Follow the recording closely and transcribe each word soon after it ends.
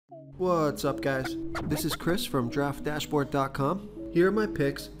What's up, guys? This is Chris from DraftDashboard.com. Here are my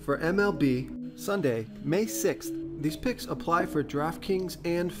picks for MLB Sunday, May 6th. These picks apply for DraftKings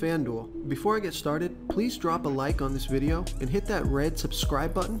and FanDuel. Before I get started, please drop a like on this video and hit that red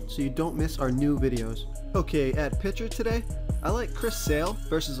subscribe button so you don't miss our new videos. Okay, at pitcher today, I like Chris Sale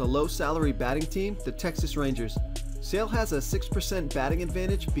versus a low salary batting team, the Texas Rangers. Sale has a 6% batting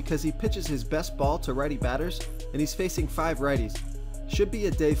advantage because he pitches his best ball to righty batters and he's facing 5 righties. Should be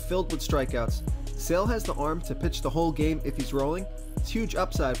a day filled with strikeouts. Sale has the arm to pitch the whole game if he's rolling. It's huge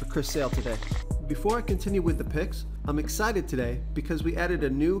upside for Chris Sale today. Before I continue with the picks, I'm excited today because we added a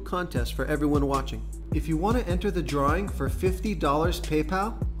new contest for everyone watching. If you want to enter the drawing for $50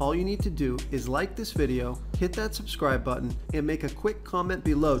 PayPal, all you need to do is like this video, hit that subscribe button, and make a quick comment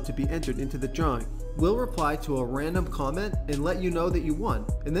below to be entered into the drawing. We'll reply to a random comment and let you know that you won,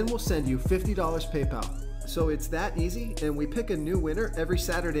 and then we'll send you $50 PayPal. So it's that easy, and we pick a new winner every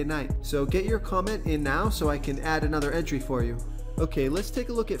Saturday night. So get your comment in now so I can add another entry for you. Okay, let's take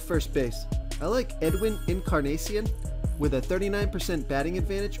a look at first base. I like Edwin Encarnacion with a 39% batting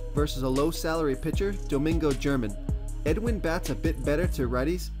advantage versus a low salary pitcher, Domingo German. Edwin bats a bit better to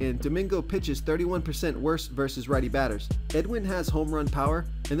righties, and Domingo pitches 31% worse versus righty batters. Edwin has home run power,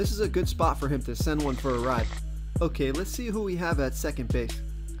 and this is a good spot for him to send one for a ride. Okay, let's see who we have at second base.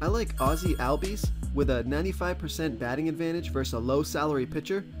 I like Ozzie Albies with a 95% batting advantage versus a low salary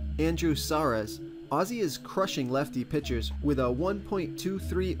pitcher, Andrew Saras. Ozzie is crushing lefty pitchers with a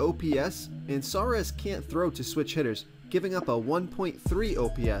 1.23 OPS, and Saras can't throw to switch hitters, giving up a 1.3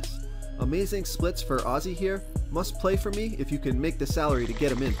 OPS. Amazing splits for Ozzie here. Must play for me if you can make the salary to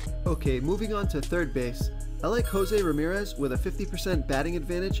get him in. Okay, moving on to third base. I like Jose Ramirez with a 50% batting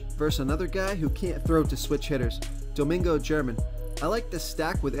advantage versus another guy who can't throw to switch hitters, Domingo German. I like the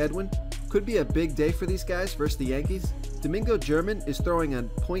stack with Edwin. Could be a big day for these guys versus the Yankees. Domingo German is throwing a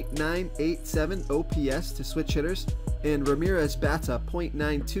 .987 OPS to switch hitters, and Ramirez bats a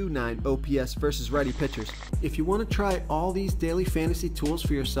 .929 OPS versus righty pitchers. If you want to try all these daily fantasy tools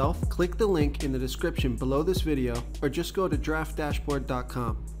for yourself, click the link in the description below this video or just go to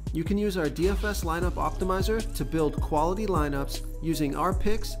DraftDashboard.com. You can use our DFS lineup optimizer to build quality lineups using our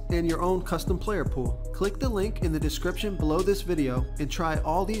picks and your own custom player pool. Click the link in the description below this video and try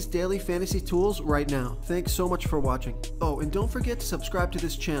all these daily fantasy tools right now. Thanks so much for watching. Oh, and don't forget to subscribe to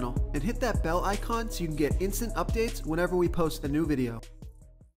this channel and hit that bell icon so you can get instant updates whenever we post a new video.